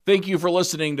Thank you for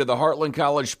listening to the Heartland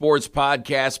College Sports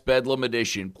Podcast Bedlam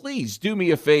Edition. Please do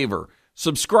me a favor.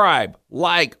 Subscribe,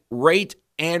 like, rate,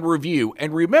 and review.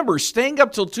 And remember, staying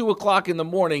up till 2 o'clock in the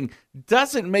morning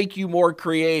doesn't make you more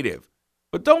creative.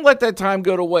 But don't let that time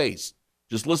go to waste.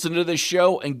 Just listen to this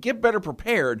show and get better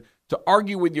prepared to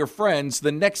argue with your friends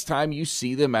the next time you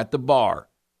see them at the bar.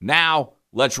 Now,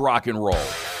 let's rock and roll.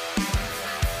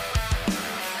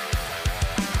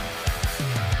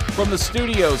 From the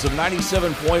studios of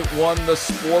 97.1 The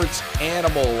Sports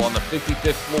Animal on the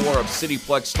 55th floor of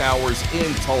Cityplex Towers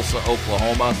in Tulsa,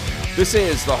 Oklahoma, this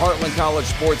is the Heartland College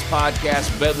Sports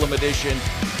Podcast Bedlam Edition.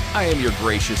 I am your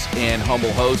gracious and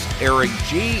humble host, Erik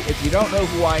Gee. If you don't know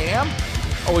who I am,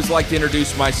 I always like to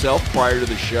introduce myself prior to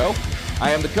the show.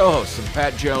 I am the co-host of the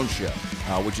Pat Jones Show,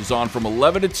 which is on from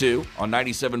 11 to 2 on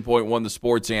 97.1 The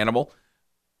Sports Animal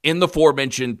in the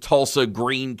aforementioned Tulsa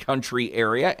Green Country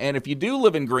area. And if you do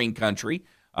live in Green Country,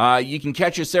 you can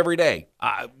catch us every day.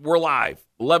 We're live,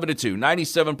 11 to 2,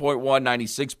 97.1,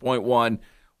 96.1,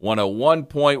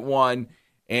 101.1.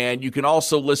 And you can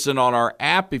also listen on our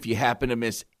app if you happen to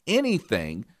miss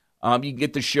anything. You can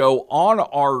get the show on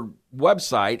our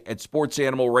website at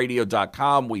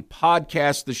sportsanimalradio.com. We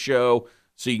podcast the show,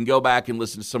 so you can go back and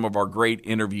listen to some of our great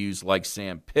interviews like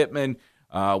Sam Pittman.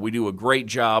 We do a great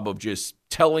job of just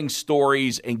telling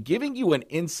stories and giving you an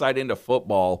insight into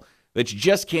football that you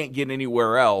just can't get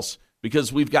anywhere else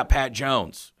because we've got Pat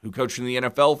Jones, who coached in the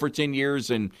NFL for 10 years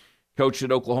and coached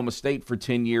at Oklahoma State for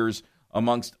 10 years,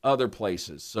 amongst other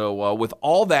places. So with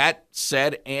all that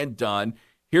said and done,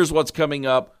 here's what's coming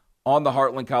up on the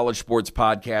Heartland College Sports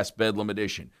Podcast Bedlam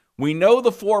Edition. We know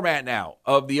the format now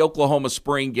of the Oklahoma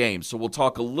spring game, so we'll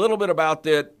talk a little bit about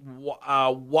that,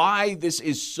 why this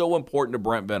is so important to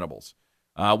Brent Venables,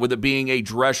 with it being a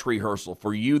dress rehearsal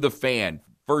for you, the fan,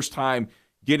 first time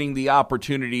getting the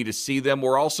opportunity to see them.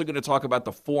 We're also going to talk about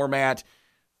the format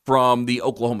from the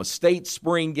Oklahoma State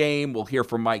spring game. We'll hear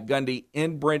from Mike Gundy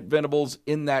and Brent Venables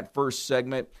in that first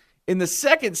segment. In the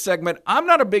second segment, I'm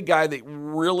not a big guy that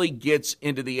really gets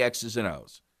into the X's and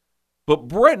O's. But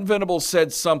Brent Venables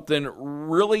said something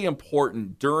really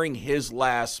important during his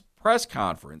last press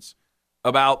conference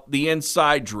about the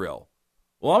inside drill.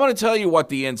 Well, I'm going to tell you what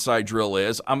the inside drill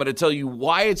is. I'm going to tell you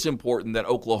why it's important that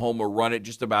Oklahoma run it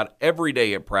just about every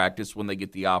day at practice when they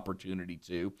get the opportunity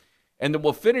to. And then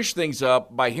we'll finish things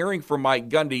up by hearing from Mike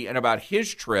Gundy and about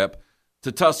his trip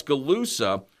to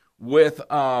Tuscaloosa with,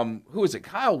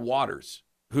 Kyle Waters,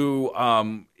 who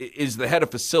is the head of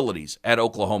facilities at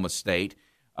Oklahoma State.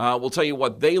 We'll tell you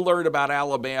what they learned about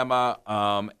Alabama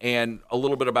and a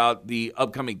little bit about the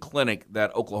upcoming clinic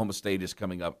that Oklahoma State is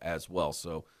coming up as well.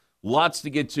 So lots to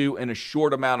get to in a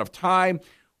short amount of time.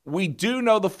 We do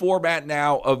know the format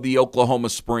now of the Oklahoma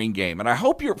spring game. And I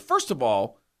hope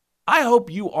I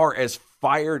hope you are as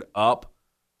fired up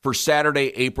for Saturday,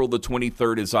 April the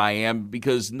 23rd as I am,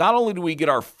 because not only do we get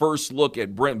our first look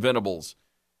at Brent Venables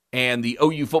and the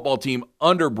OU football team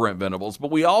under Brent Venables,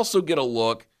 but we also get a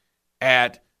look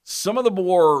at some of the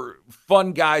more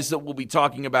fun guys that we'll be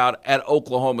talking about at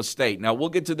Oklahoma State. Now, we'll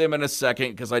get to them in a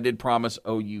second because I did promise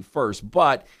OU first,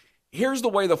 but here's the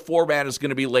way the format is going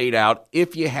to be laid out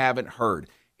if you haven't heard.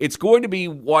 It's going to be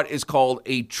what is called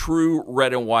a true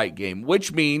red and white game,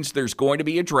 which means there's going to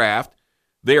be a draft.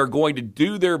 They are going to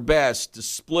do their best to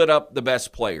split up the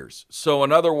best players. So,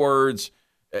 in other words,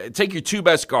 take your two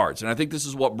best guards. And I think this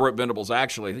is what Brent Venables I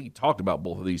think he talked about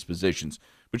both of these positions.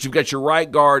 But you've got your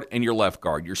right guard and your left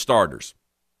guard, your starters.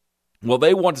 Well,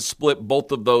 they want to split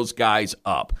both of those guys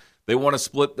up. They want to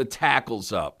split the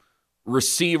tackles up.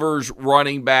 Receivers,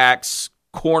 running backs,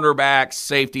 cornerbacks,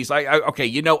 safeties. I'm not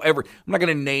going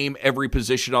to name every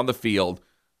position on the field,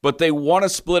 but they want to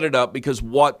split it up because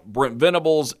what Brent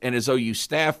Venables and his OU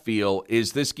staff feel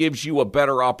is this gives you a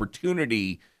better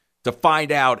opportunity to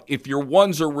find out if your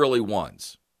ones are really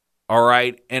ones, all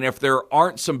right? And if there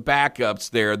aren't some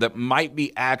backups there that might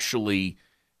be actually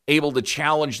able to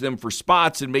challenge them for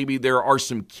spots, and maybe there are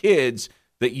some kids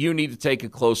that you need to take a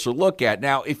closer look at.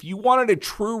 Now, if you wanted a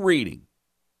true reading,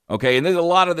 okay, and then a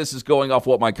lot of this is going off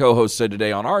what my co-host said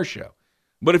today on our show,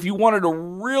 but if you wanted a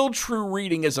real true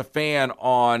reading as a fan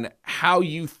on how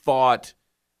you thought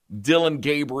Dillon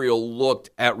Gabriel looked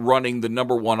at running the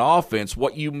number one offense,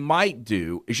 what you might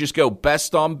do is just go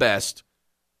best on best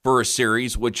for a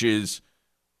series, which is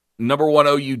number one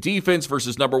OU defense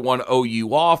versus number one OU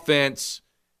offense,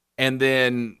 and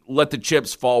then let the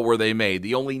chips fall where they may.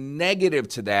 The only negative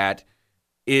to that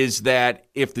is that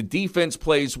if the defense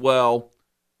plays well,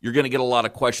 you're going to get a lot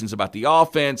of questions about the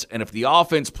offense, and if the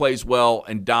offense plays well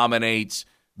and dominates,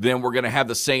 then we're going to have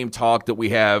the same talk that we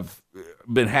have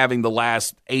been having the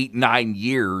last 8-9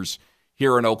 years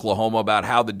here in Oklahoma about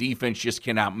how the defense just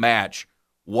cannot match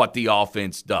what the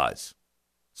offense does.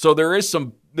 So there is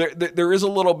there is a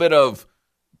little bit of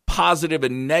positive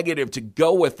and negative to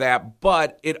go with that,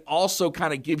 but it also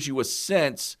kind of gives you a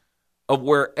sense of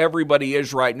where everybody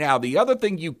is right now. The other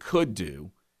thing you could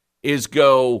do is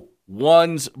go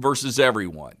ones versus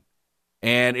everyone.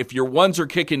 And if your ones are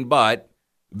kicking butt,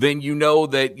 then you know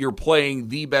that you're playing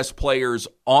the best players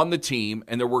on the team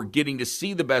and that we're getting to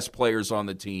see the best players on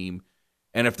the team.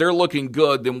 And if they're looking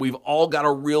good, then we've all got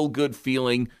a real good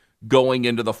feeling going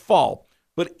into the fall.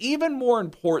 But even more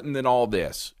important than all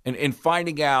this, and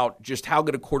finding out just how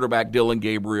good a quarterback Dillon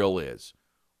Gabriel is,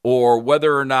 or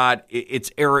whether or not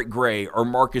it's Erik Gee or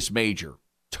Marcus Major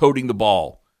toting the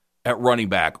ball at running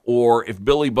back, or if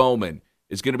Billy Bowman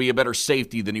is going to be a better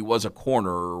safety than he was a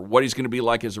corner, or what he's going to be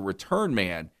like as a return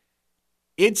man,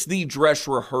 it's the dress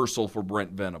rehearsal for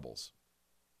Brent Venables.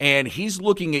 And he's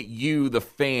looking at you, the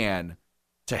fan,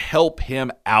 to help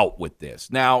him out with this.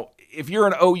 Now, if you're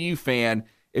an OU fan,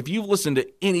 if you've listened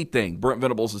to anything Brent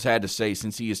Venables has had to say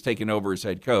since he has taken over as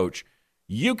head coach,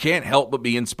 you can't help but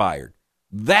be inspired.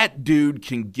 That dude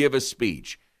can give a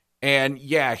speech. And,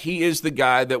 yeah, he is the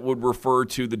guy that would refer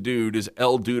to the dude as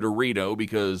El Duderito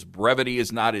because brevity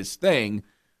is not his thing.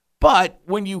 But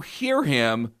when you hear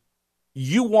him,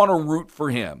 you want to root for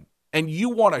him. And you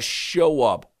want to show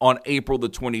up on April the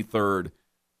 23rd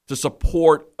to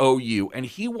support OU. And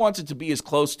he wants it to be as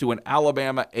close to an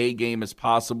Alabama A game as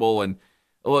possible. And,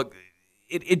 look,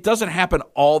 it doesn't happen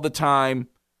all the time,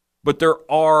 but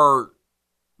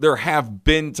there have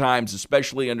been times,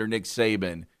 especially under Nick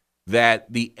Saban,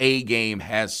 that the A game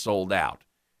has sold out.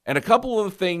 And a couple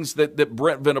of the things that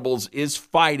Brent Venables is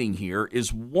fighting here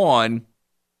is, one,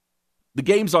 the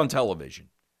game's on television.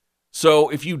 So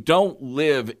if you don't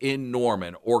live in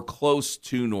Norman or close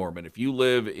to Norman, if you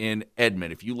live in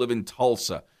Edmond, if you live in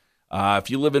Tulsa, if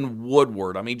you live in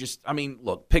Woodward,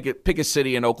 look, pick a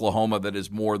city in Oklahoma that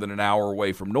is more than an hour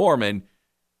away from Norman,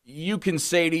 you can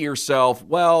say to yourself,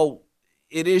 well,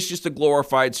 it is just a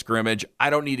glorified scrimmage. I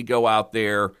don't need to go out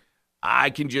there.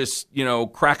 I can just,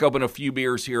 crack open a few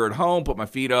beers here at home, put my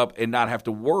feet up, and not have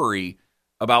to worry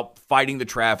about fighting the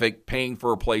traffic, paying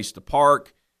for a place to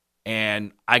park,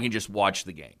 and I can just watch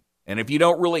the game. And if you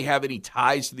don't really have any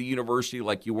ties to the university,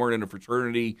 like you weren't in a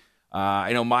fraternity,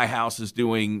 I know my house is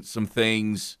doing some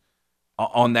things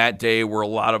on that day where a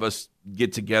lot of us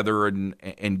get together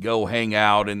and go hang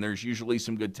out, and there's usually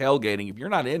some good tailgating. If you're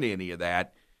not into any of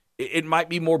that, it might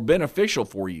be more beneficial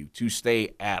for you to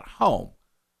stay at home.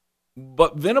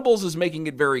 But Venables is making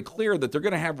it very clear that they're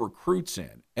going to have recruits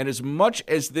in. And as much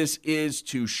as this is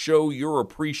to show your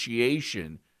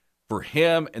appreciation for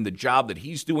him and the job that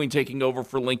he's doing taking over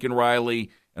for Lincoln Riley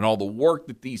and all the work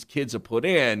that these kids have put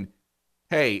in,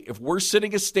 hey, if we're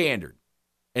setting a standard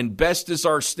and best is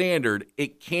our standard,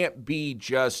 it can't be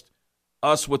just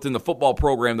us within the football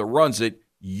program that runs it.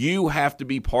 You have to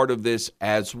be part of this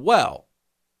as well.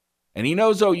 And he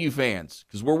knows OU fans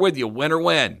because we're with you, win or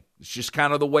win. It's just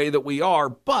kind of the way that we are.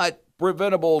 But Brent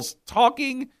Venables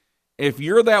talking, if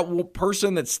you're that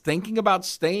person that's thinking about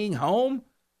staying home,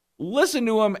 listen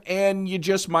to him and you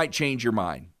just might change your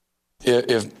mind.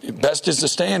 If best is the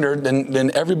standard,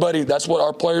 then everybody, that's what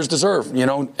our players deserve.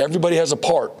 Everybody has a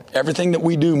part. Everything that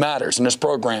we do matters in this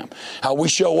program. How we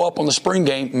show up on the spring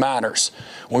game matters.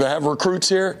 We're going to have recruits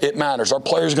here. It matters. Our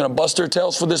players are going to bust their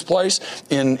tails for this place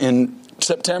in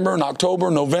September and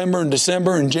October, November and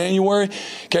December and January.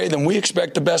 Okay, then we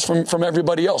expect the best from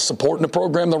everybody else, supporting the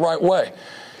program the right way.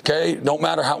 Okay, don't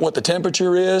matter what the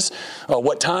temperature is,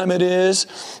 what time it is,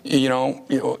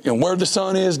 where the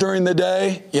sun is during the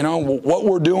day, what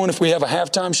we're doing if we have a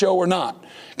halftime show or not.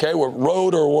 Okay, we're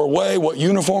road or we're away, what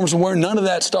uniforms we're wearing, none of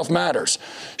that stuff matters.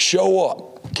 Show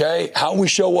up. Okay, how we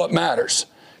show up matters.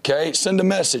 Okay, send a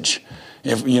message.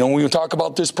 If when we talk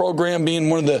about this program being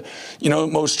one of the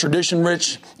most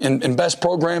tradition-rich and best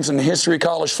programs in the history of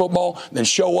college football, then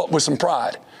show up with some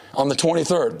pride on the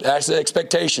 23rd. That's the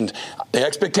expectations. The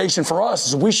expectation for us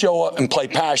is we show up and play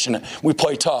passionate. We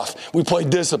play tough. We play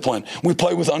disciplined. We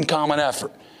play with uncommon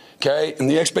effort. Okay? And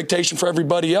the expectation for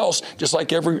everybody else, just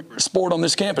like every sport on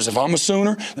this campus, if I'm a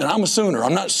Sooner, then I'm a Sooner.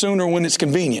 I'm not Sooner when it's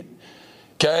convenient.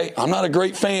 Okay? I'm not a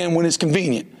great fan when it's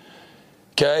convenient.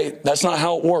 Okay? That's not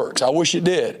how it works. I wish it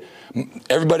did.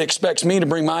 Everybody expects me to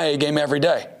bring my A game every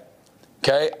day.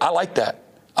 Okay? I like that.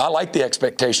 I like the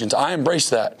expectations. I embrace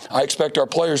that. I expect our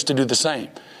players to do the same.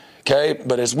 Okay?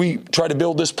 But as we try to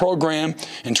build this program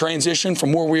and transition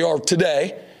from where we are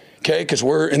today, okay, because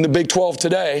we're in the Big 12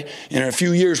 today, and in a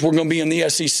few years we're going to be in the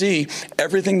SEC.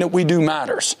 Everything that we do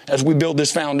matters as we build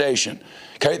this foundation.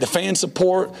 Okay, the fan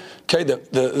support, okay,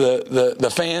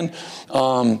 the fan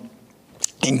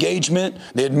engagement,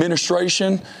 the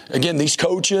administration, again, these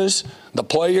coaches, the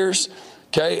players,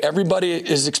 okay, everybody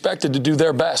is expected to do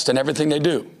their best in everything they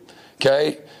do.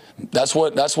 Okay, that's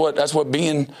what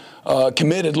being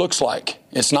committed looks like.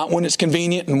 It's not when it's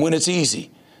convenient and when it's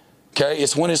easy. Okay,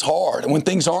 it's when it's hard and when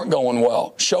things aren't going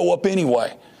well. Show up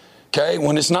anyway. Okay,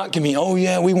 when it's not convenient. Oh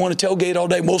yeah, we want to tailgate all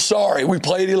day. Well, sorry, we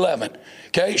played 11.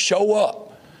 Okay, show up.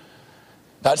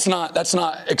 That's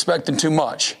not expecting too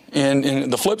much.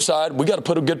 And the flip side, we got to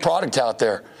put a good product out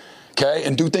there, okay,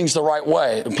 and do things the right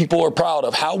way. And people are proud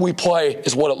of how we play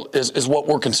is what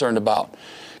we're concerned about,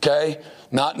 okay.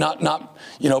 Not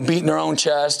beating our own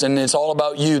chest and it's all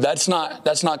about you. That's not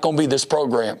going to be this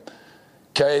program,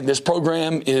 okay. This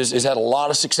program has had a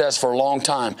lot of success for a long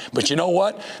time, but you know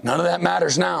what? None of that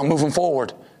matters now. Moving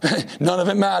forward, none of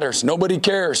it matters. Nobody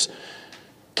cares,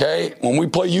 okay. When we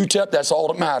play UTEP, that's all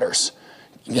that matters.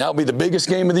 That'll be the biggest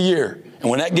game of the year. And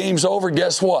when that game's over,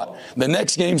 guess what? The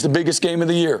next game's the biggest game of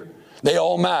the year. They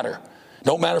all matter.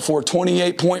 Don't matter if we're a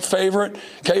 28-point favorite,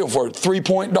 okay, or if we're a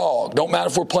 3-point dog. Don't matter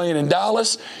if we're playing in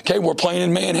Dallas, okay, we're playing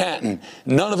in Manhattan.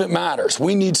 None of it matters.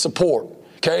 We need support,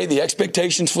 okay? The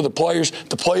expectations for the players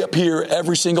to play up here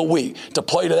every single week, to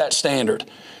play to that standard,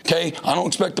 okay? I don't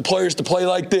expect the players to play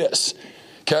like this,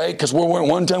 okay, because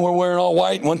one time we're wearing all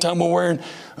white, one time we're wearing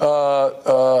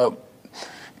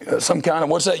some kind of,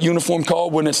 what's that uniform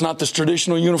called when it's not this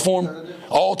traditional uniform?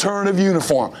 Alternative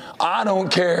uniform. I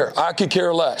don't care. I could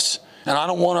care less. And I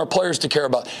don't want our players to care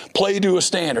about. Play to a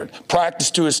standard.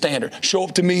 Practice to a standard. Show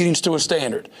up to meetings to a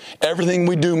standard. Everything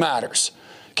we do matters.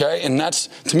 Okay? And that's,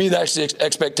 to me, that's the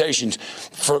expectations.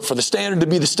 For the standard to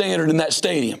be the standard in that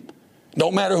stadium.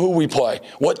 Don't matter who we play,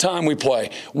 what time we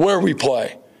play, where we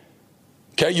play.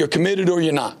 Okay? You're committed or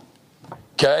you're not.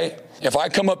 Okay? If I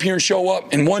come up here and show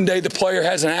up and one day the player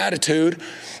has an attitude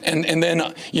and then,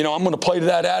 I'm going to play to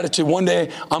that attitude. One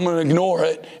day I'm going to ignore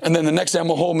it and then the next day I'm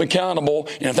going to hold them accountable.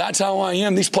 And if that's how I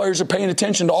am, these players are paying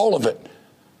attention to all of it.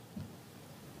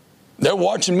 They're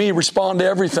watching me respond to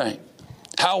everything.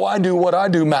 How I do what I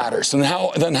do matters. And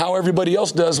how everybody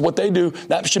else does what they do,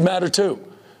 that should matter too.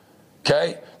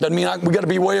 Okay? Doesn't mean we got to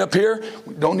be way up here.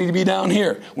 We don't need to be down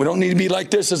here. We don't need to be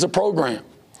like this as a program.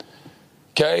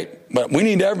 Okay, but we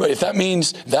need everybody. If that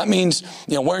means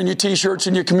wearing your T-shirts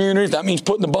in your community, if that means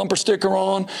putting the bumper sticker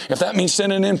on, if that means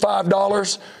sending in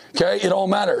 $5, okay, it all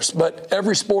matters. But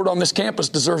every sport on this campus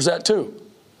deserves that too.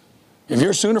 If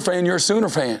you're a Sooner fan, you're a Sooner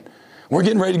fan. We're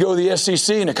getting ready to go to the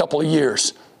SEC in a couple of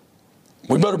years.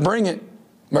 We better bring it.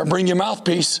 Better bring your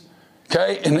mouthpiece.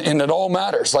 Okay, and it all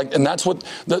matters. And that's what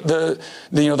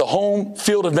the home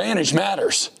field advantage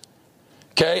matters.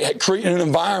 Okay, creating an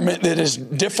environment that is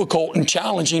difficult and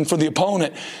challenging for the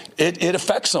opponent, it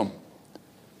affects them.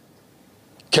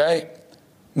 Okay,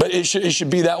 but it should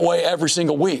be that way every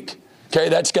single week. Okay,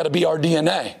 that's got to be our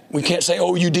DNA. We can't say,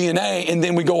 oh, you DNA, and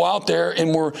then we go out there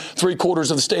and we're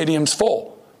 3/4 of the stadium's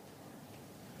full.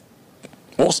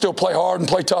 We'll still play hard and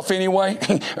play tough anyway.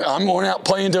 I'm going out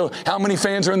playing to how many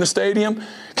fans are in the stadium.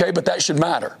 Okay, but that should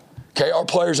matter. Okay, our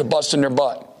players are busting their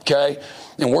butt. Okay,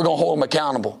 and we're going to hold them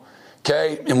accountable.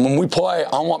 Okay, and when we play,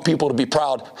 I want people to be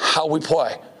proud how we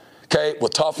play. Okay,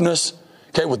 with toughness,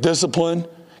 okay, with discipline,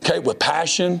 okay, with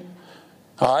passion.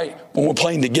 All right, when we're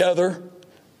playing together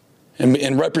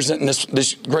and representing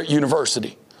this great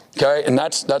university. Okay, and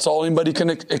that's all anybody can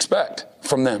expect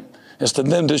from them. Is to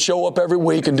them to show up every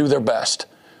week and do their best.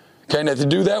 Okay, and if they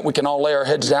do that, we can all lay our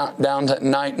heads down at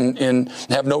night and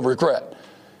have no regret.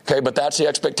 Okay, but that's the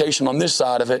expectation on this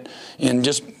side of it. And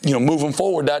just, moving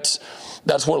forward, that's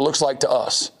what it looks like to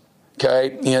us.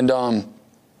 Okay, and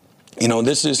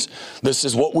this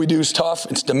is what we do is tough.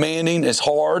 It's demanding. It's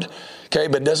hard. Okay,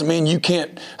 but it doesn't mean you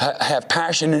can't have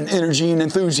passion and energy and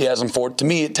enthusiasm for it. To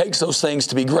me, it takes those things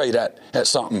to be great at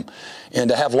something, and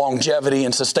to have longevity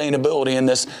and sustainability in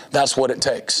this. That's what it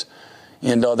takes,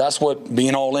 and that's what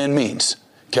being all in means.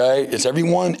 Okay, it's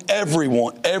everybody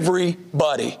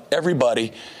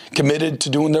committed to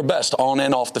doing their best on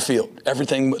and off the field.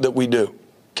 Everything that we do.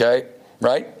 Okay,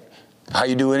 right? How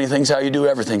you do anything's how you do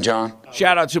everything, John.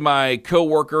 Shout out to my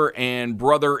coworker and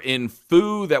brother in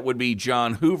Foo. That would be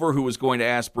John Hoover, who was going to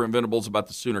ask Brent Venables about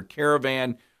the Sooner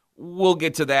Caravan. We'll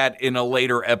get to that in a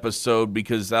later episode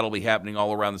because that'll be happening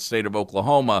all around the state of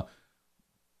Oklahoma.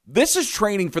 This is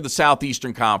training for the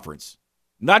Southeastern Conference,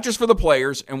 not just for the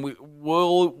players, and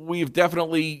we've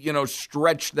definitely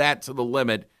stretched that to the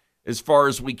limit as far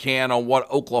as we can on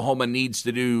what Oklahoma needs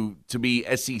to do to be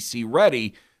SEC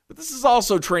ready. But this is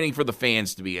also training for the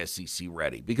fans to be SEC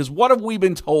ready. Because what have we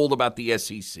been told about the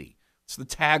SEC? It's the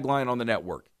tagline on the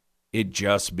network. It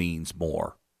just means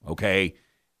more, okay?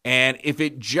 And if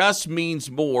it just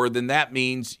means more, then that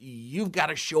means you've got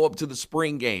to show up to the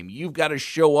spring game. You've got to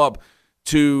show up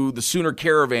to the Sooner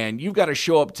Caravan. You've got to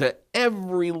show up to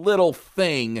every little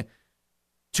thing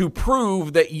to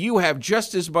prove that you have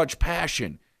just as much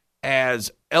passion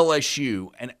as LSU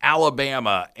and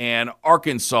Alabama and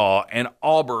Arkansas and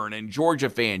Auburn and Georgia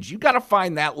fans. You've got to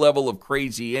find that level of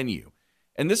crazy in you.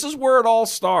 And this is where it all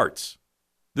starts.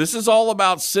 This is all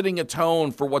about setting a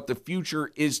tone for what the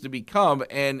future is to become.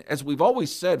 And as we've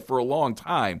always said for a long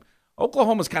time,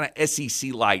 Oklahoma's kind of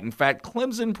SEC light. In fact,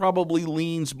 Clemson probably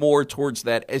leans more towards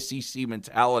that SEC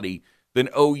mentality than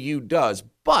OU does.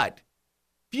 But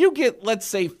if you get, let's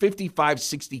say, 55,000,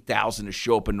 60,000 to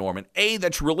show up in Norman,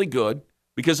 that's really good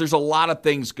because there's a lot of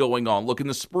things going on. Look, in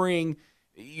the spring,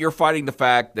 you're fighting the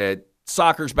fact that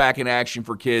soccer's back in action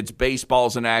for kids,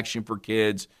 baseball's in action for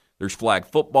kids, there's flag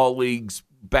football leagues,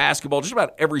 basketball, just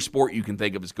about every sport you can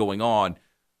think of is going on.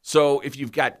 So if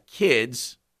you've got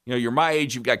kids, you're my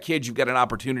age, you've got kids, you've got an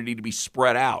opportunity to be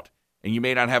spread out, and you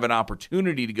may not have an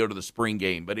opportunity to go to the spring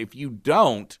game. But if you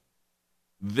don't,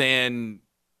 then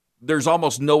there's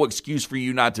almost no excuse for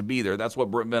you not to be there. That's what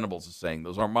Brent Venables is saying.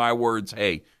 Those aren't my words.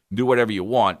 Hey, do whatever you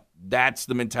want. That's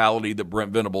the mentality that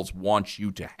Brent Venables wants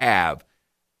you to have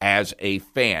as a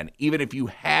fan. Even if you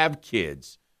have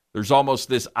kids, there's almost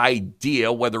this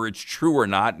idea, whether it's true or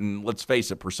not, and let's face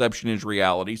it, perception is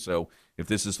reality. So if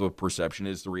this is the perception,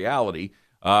 is the reality,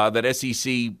 that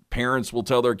SEC parents will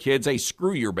tell their kids, hey,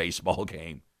 screw your baseball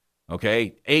game.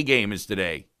 Okay? A game is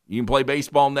today. You can play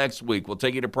baseball next week. We'll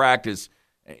take you to practice.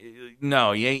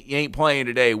 No, you ain't playing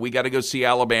today. We got to go see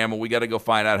Alabama. We got to go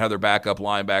find out how their backup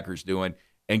linebacker's doing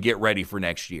and get ready for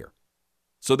next year.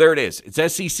 So there it is.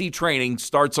 It's SEC training,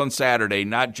 starts on Saturday,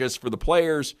 not just for the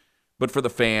players, but for the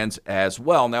fans as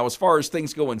well. Now, as far as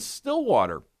things go in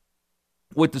Stillwater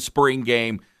with the spring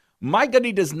game, Mike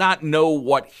Gundy does not know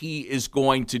what he is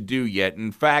going to do yet.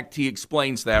 In fact, he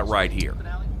explains that right here.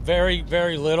 Very,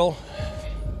 very little.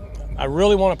 I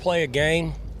really want to play a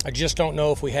game. I just don't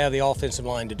know if we have the offensive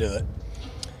line to do it.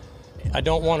 I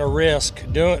don't want to risk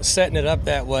setting it up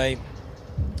that way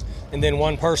and then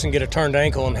one person get a turned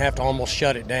ankle and have to almost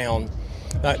shut it down.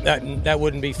 That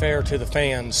wouldn't be fair to the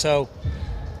fans. So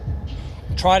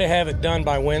try to have it done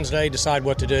by Wednesday, decide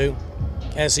what to do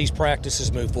as these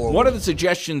practices move forward. One of the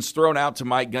suggestions thrown out to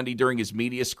Mike Gundy during his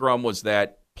media scrum was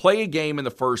that play a game in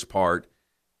the first part,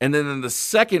 and then in the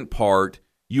second part,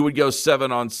 you would go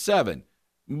 7-on-7.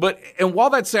 And while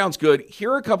that sounds good,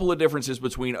 here are a couple of differences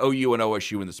between OU and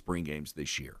OSU in the spring games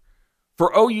this year.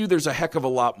 For OU, there's a heck of a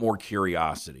lot more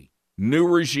curiosity. New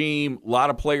regime, a lot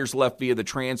of players left via the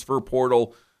transfer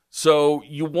portal. So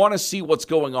you want to see what's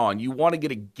going on. You want to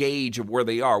get a gauge of where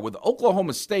they are. With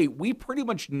Oklahoma State, we pretty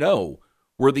much know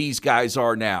where these guys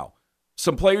are now.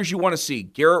 Some players you want to see,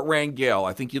 Garrett Rangel.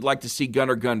 I think you'd like to see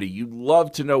Gundy. You'd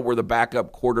love to know where the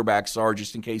backup quarterbacks are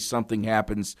just in case something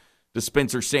happens to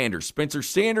Spencer Sanders. Spencer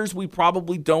Sanders, we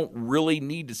probably don't really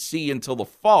need to see until the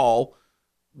fall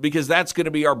because that's going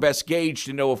to be our best gauge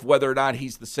to know if whether or not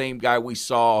he's the same guy we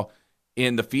saw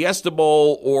in the Fiesta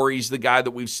Bowl or he's the guy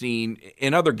that we've seen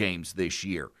in other games this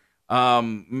year.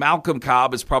 Malcolm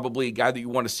Cobb is probably a guy that you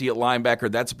want to see at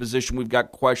linebacker. That's a position we've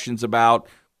got questions about.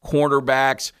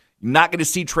 Cornerbacks, not going to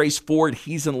see Trace Ford.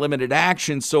 He's in limited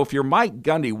action. So if you're Mike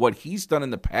Gundy, what he's done in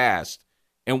the past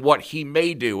and what he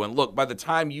may do, and look, by the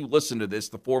time you listen to this,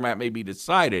 the format may be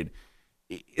decided.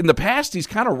 In the past, he's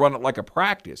kind of run it like a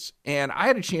practice. And I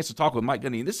had a chance to talk with Mike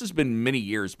Gundy, and this has been many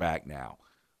years back now.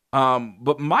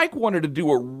 But Mike wanted to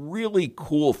do a really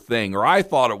cool thing, or I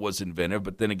thought it was inventive,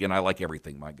 but then again, I like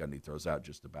everything Mike Gundy throws out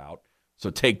just about. So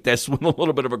take this with a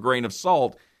little bit of a grain of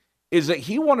salt, is that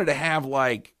he wanted to have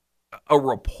like a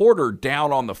reporter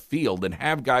down on the field and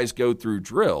have guys go through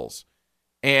drills.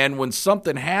 And when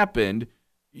something happened,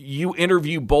 you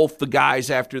interview both the guys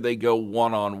after they go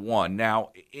one-on-one.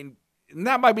 Now, and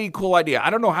that might be a cool idea. I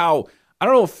don't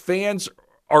know if fans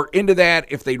are into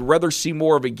that, if they'd rather see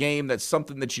more of a game. That's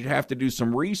something that you'd have to do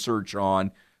some research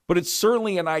on. But it's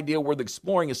certainly an idea worth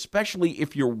exploring, especially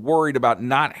if you're worried about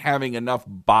not having enough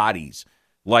bodies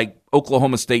like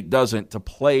Oklahoma State doesn't to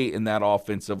play in that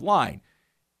offensive line.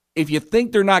 If you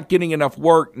think they're not getting enough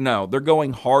work, no, they're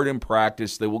going hard in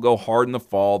practice. They will go hard in the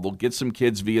fall. They'll get some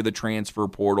kids via the transfer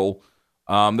portal.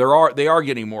 They are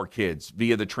getting more kids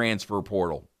via the transfer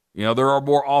portal. There are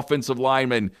more offensive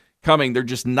linemen coming. They're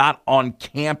just not on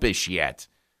campus yet.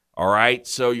 All right,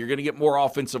 so you're going to get more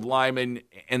offensive linemen,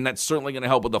 and that's certainly going to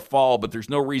help with the fall, but there's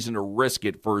no reason to risk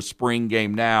it for a spring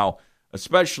game now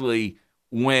especially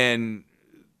when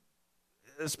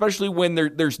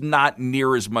there's not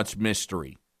near as much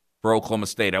mystery for Oklahoma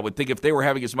State. I would think if they were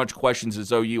having as much questions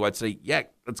as OU, I'd say, yeah,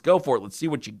 let's go for it. Let's see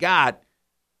what you got.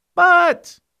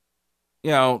 But,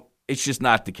 it's just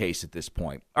not the case at this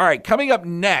point. All right, coming up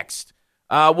next,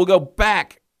 we'll go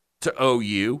back to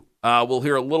OU. We'll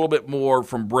hear a little bit more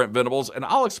from Brent Venables, and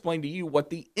I'll explain to you what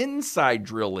the inside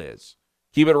drill is.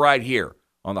 Keep it right here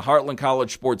on the Heartland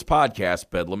College Sports Podcast,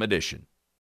 Bedlam Edition.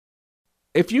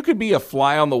 If you could be a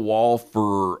fly on the wall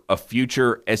for a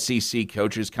future SEC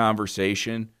coaches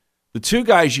conversation, the two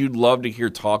guys you'd love to hear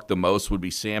talk the most would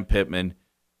be Sam Pittman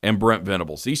and Brent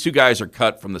Venables. These two guys are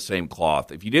cut from the same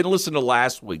cloth. If you didn't listen to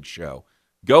last week's show,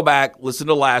 go back, listen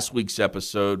to last week's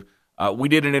episode. We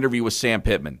did an interview with Sam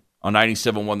Pittman on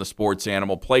 97.1 The Sports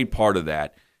Animal, played part of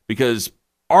that because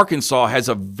Arkansas has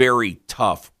a very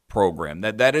tough program.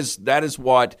 That is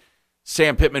what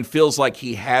Sam Pittman feels like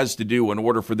he has to do in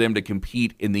order for them to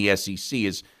compete in the SEC,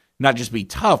 is not just be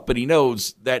tough, but he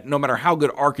knows that no matter how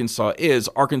good Arkansas is,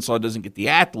 Arkansas doesn't get the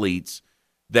athletes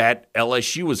that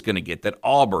LSU is going to get, that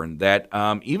Auburn, that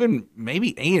even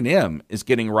maybe A&M is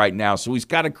getting right now. So he's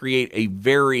got to create a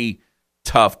very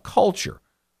tough culture.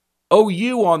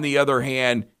 OU, on the other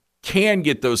hand, can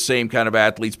get those same kind of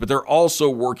athletes, but they're also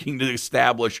working to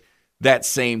establish that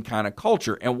same kind of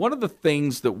culture. And one of the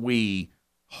things that we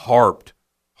harped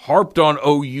on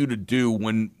OU to do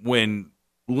when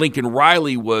Lincoln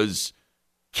Riley was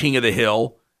king of the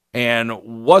hill and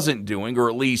wasn't doing, or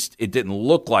at least it didn't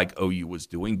look like OU was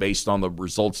doing based on the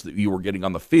results that you were getting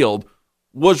on the field,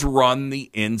 was run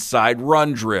the inside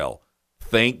run drill.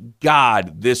 Thank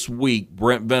God this week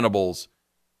Brent Venables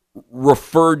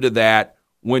referred to that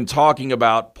when talking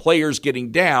about players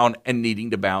getting down and needing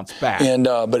to bounce back. And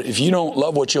but if you don't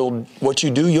love what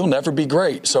you do, you'll never be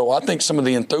great. So I think some of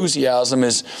the enthusiasm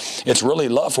it's really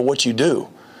love for what you do.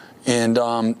 And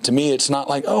to me, it's not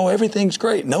like, oh, everything's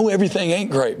great. No, everything ain't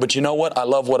great. But you know what? I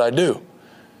love what I do.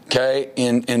 Okay?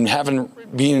 And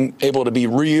being able to be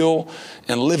real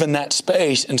and live in that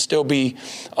space and still be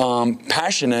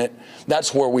passionate,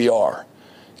 that's where we are.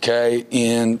 Okay,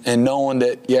 and knowing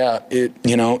that, yeah,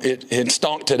 it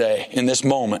stunk today in this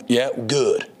moment. Yeah,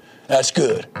 good. That's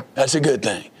good. That's a good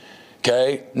thing.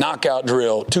 Okay, knockout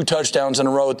drill, 2 touchdowns in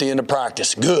a row at the end of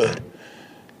practice. Good.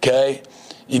 Okay,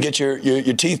 you get your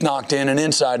teeth knocked in an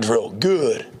inside drill.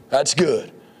 Good. That's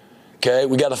good. Okay,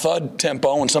 we got a thud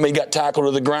tempo and somebody got tackled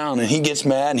to the ground and he gets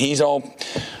mad and he's all,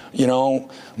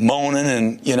 moaning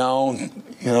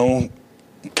and,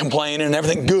 complaining and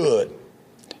everything. Good.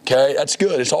 Okay, that's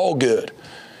good. It's all good.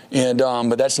 And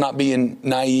but that's not being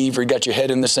naive or you got your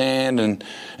head in the sand. And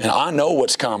I know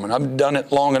what's coming. I've done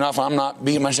it long enough. I'm not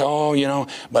beating myself,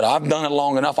 but I've done it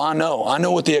long enough. I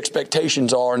know what the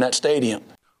expectations are in that stadium.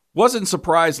 Wasn't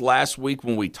surprised last week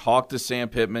when we talked to Sam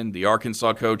Pittman, the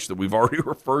Arkansas coach that we've already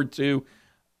referred to,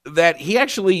 that he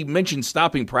actually mentioned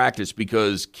stopping practice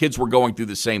because kids were going through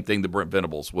the same thing that Brent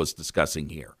Venables was discussing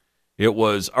here. It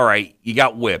was, all right, you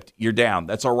got whipped. You're down.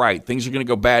 That's all right. Things are going to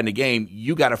go bad in a game.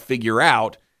 You got to figure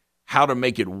out how to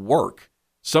make it work.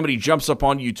 Somebody jumps up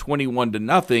on you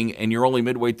 21-0, and you're only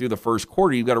midway through the first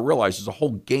quarter. You've got to realize there's a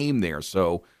whole game there.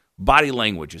 So body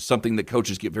language is something that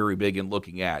coaches get very big in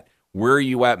looking at. Where are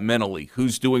you at mentally?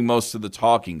 Who's doing most of the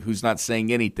talking? Who's not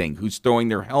saying anything? Who's throwing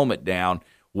their helmet down?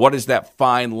 What is that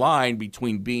fine line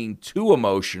between being too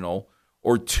emotional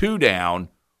or too down,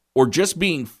 or just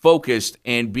being focused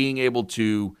and being able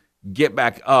to get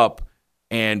back up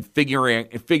and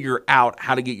figure out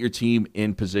how to get your team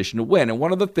in position to win? And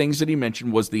one of the things that he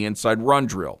mentioned was the inside run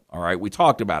drill. All right, we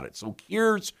talked about it. So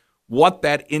here's what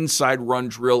that inside run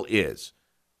drill is.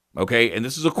 Okay, and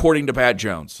this is according to Pat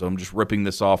Jones, so I'm just ripping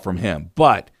this off from him.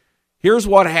 But here's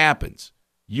what happens.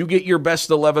 You get your best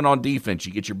 11 on defense.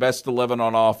 You get your best 11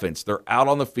 on offense. They're out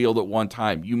on the field at one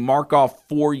time. You mark off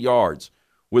 4 yards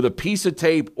with a piece of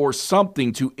tape or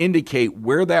something to indicate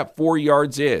where that 4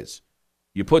 yards is.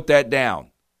 You put that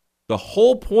down. The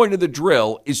whole point of the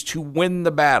drill is to win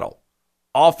the battle.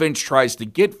 Offense tries to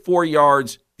get 4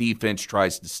 yards. Defense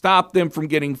tries to stop them from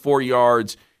getting 4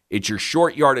 yards. It's your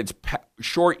short yardage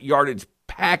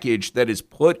package that is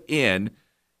put in.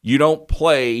 You don't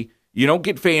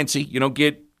get fancy. You don't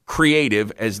get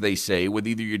creative, as they say, with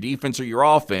either your defense or your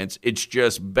offense. It's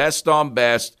just best on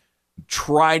best,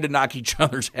 trying to knock each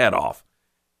other's head off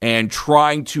and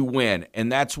trying to win.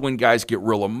 And that's when guys get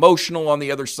real emotional on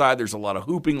the other side. There's a lot of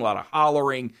hooping, a lot of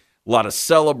hollering, a lot of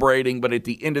celebrating. But at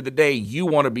the end of the day, you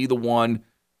want to be the one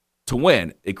to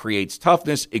win. It creates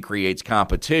toughness. It creates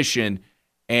competition.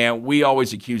 And we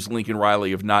always accuse Lincoln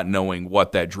Riley of not knowing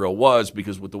what that drill was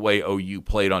because with the way OU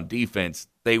played on defense,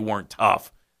 they weren't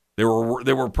tough. They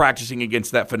were practicing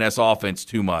against that finesse offense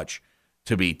too much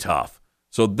to be tough.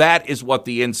 So that is what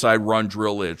the inside run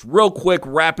drill is. Real quick,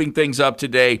 wrapping things up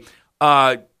today,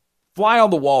 fly on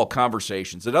the wall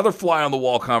conversations. Another fly on the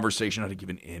wall conversation, I'd have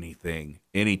given anything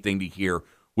to hear,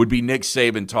 would be Nick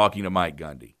Saban talking to Mike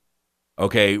Gundy.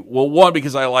 Okay, well, one,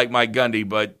 because I like Mike Gundy,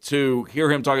 but two,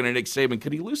 hear him talking to Nick Saban.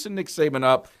 Could he loosen Nick Saban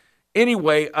up?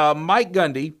 Anyway, Mike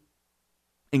Gundy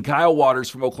and Kyle Waters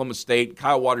from Oklahoma State.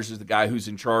 Kyle Waters is the guy who's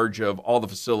in charge of all the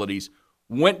facilities.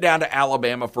 Went down to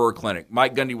Alabama for a clinic.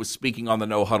 Mike Gundy was speaking on the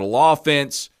no-huddle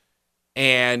offense,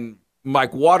 and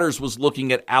Mike Waters was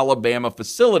looking at Alabama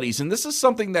facilities. And this is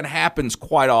something that happens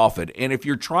quite often. And if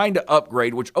you're trying to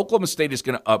upgrade, which Oklahoma State is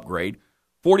going to upgrade,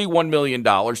 $41 million.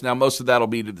 Now, most of that will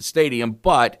be to the stadium,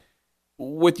 but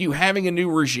with you having a new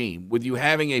regime, with you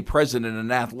having a president and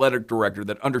an athletic director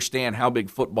that understand how big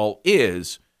football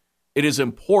is, it is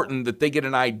important that they get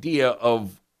an idea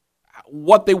of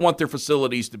what they want their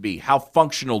facilities to be. How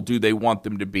functional do they want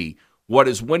them to be? What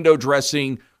is window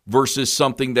dressing versus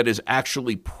something that is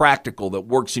actually practical, that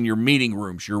works in your meeting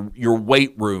rooms, your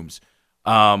weight rooms,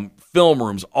 film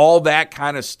rooms, all that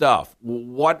kind of stuff.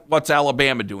 What's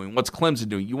Alabama doing? What's Clemson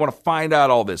doing? You want to find out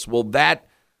all this. Well, that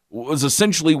was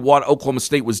essentially what Oklahoma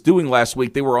State was doing last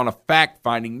week. They were on a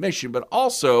fact-finding mission, but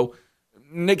also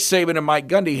Nick Saban and Mike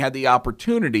Gundy had the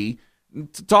opportunity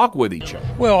to talk with each other.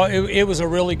 Well, it was a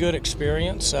really good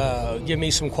experience. Give me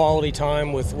some quality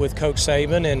time with Coach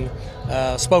Saban,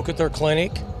 and spoke at their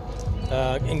clinic,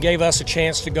 and gave us a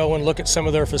chance to go and look at some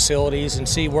of their facilities and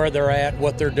see where they're at,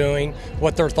 what they're doing,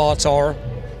 what their thoughts are.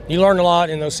 You learn a lot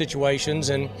in those situations,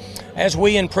 and as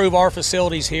we improve our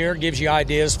facilities here, it gives you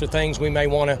ideas for things we may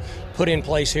want to put in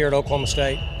place here at Oklahoma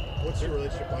State. What's your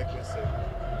relationship like with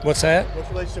Saban? What's that? What's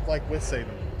your relationship like with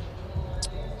Saban?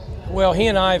 Well, he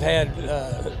and I have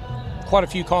had quite a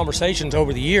few conversations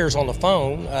over the years on the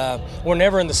phone. We're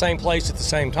never in the same place at the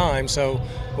same time, so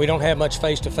we don't have much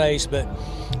face-to-face, but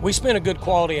we spent a good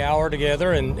quality hour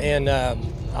together, and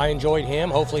I enjoyed him.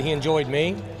 Hopefully he enjoyed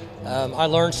me. I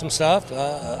learned some stuff.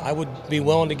 I would be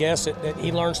willing to guess that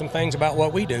he learned some things about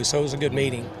what we do, so it was a good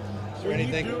meeting. Is there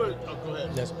anything, go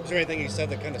ahead. Is there anything you said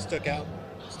that kind of stuck out?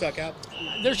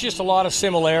 There's just a lot of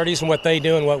similarities in what they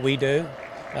do and what we do.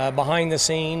 Behind the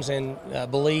scenes and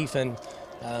belief and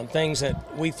things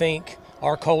that we think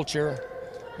our culture,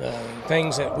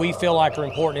 things that we feel like are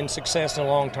important in success in the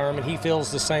long term, and he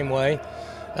feels the same way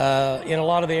in a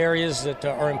lot of the areas that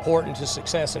are important to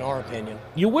success in our opinion.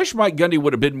 You wish Mike Gundy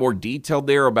would have been more detailed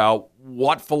there about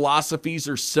what philosophies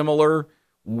are similar,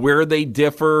 where they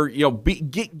differ.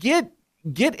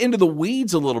 Get into the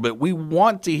weeds a little bit. We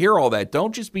want to hear all that.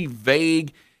 Don't just be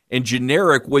vague and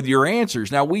generic with your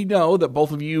answers. Now, we know that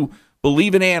both of you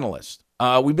believe in analysts.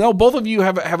 We know both of you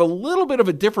have a little bit of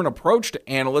a different approach to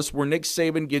analysts, where Nick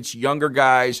Saban gets younger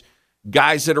guys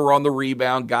that are on the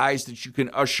rebound, guys that you can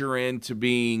usher into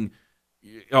being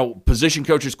position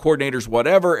coaches, coordinators,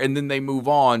 whatever, and then they move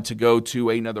on to go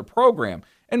to another program.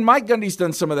 And Mike Gundy's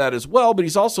done some of that as well, but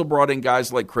he's also brought in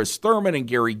guys like Chris Thurman and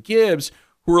Gary Gibbs,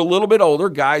 who are a little bit older,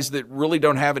 guys that really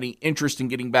don't have any interest in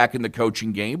getting back in the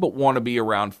coaching game but want to be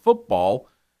around football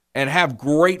and have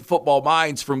great football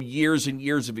minds from years and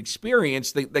years of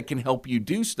experience that can help you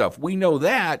do stuff. We know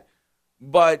that,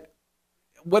 but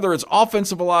whether it's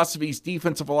offensive philosophies,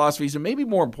 defensive philosophies, and maybe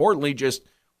more importantly, just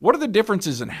what are the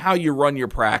differences in how you run your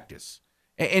practice?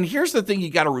 And here's the thing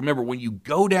you got to remember when you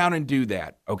go down and do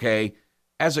that, okay,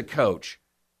 as a coach,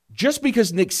 just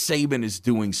because Nick Saban is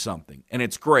doing something and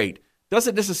it's great,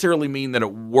 doesn't necessarily mean that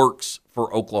it works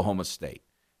for Oklahoma State.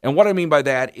 And what I mean by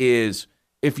that is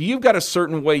if you've got a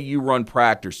certain way you run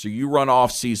practice, so you run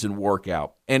off-season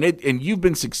workout, and you've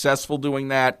been successful doing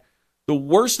that, the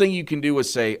worst thing you can do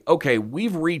is say, okay,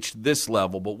 we've reached this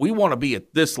level, but we want to be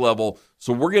at this level,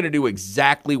 so we're going to do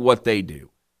exactly what they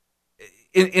do.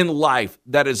 In life,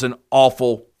 that is an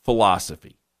awful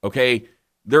philosophy, okay?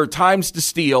 There are times to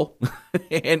steal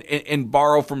and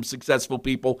borrow from successful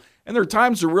people, and there are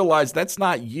times to realize that's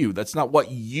not you. That's not what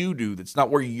you do. That's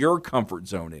not where your comfort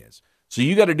zone is. So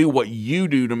you got to do what you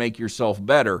do to make yourself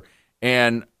better.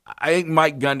 And I think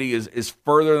Mike Gundy is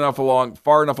far enough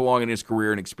along in his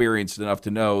career and experienced enough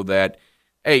to know that,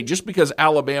 hey, just because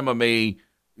Alabama may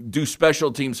do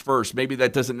special teams first, maybe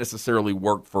that doesn't necessarily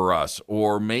work for us.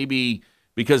 Or maybe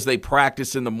because they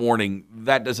practice in the morning,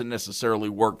 that doesn't necessarily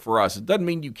work for us. It doesn't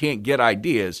mean you can't get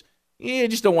ideas. You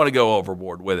just don't want to go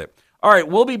overboard with it. All right,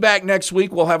 we'll be back next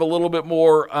week. We'll have a little bit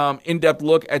more in-depth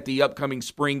look at the upcoming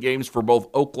spring games for both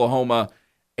Oklahoma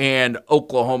and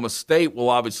Oklahoma State. We'll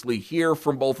obviously hear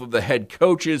from both of the head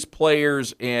coaches,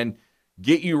 players, and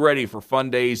get you ready for fun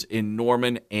days in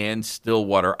Norman and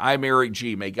Stillwater. I'm Erik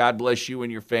Gee. May God bless you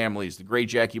and your families. The great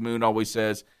Jackie Moon always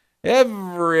says,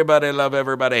 everybody love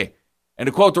everybody. And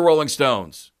to quote the Rolling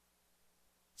Stones,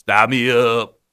 stop me up.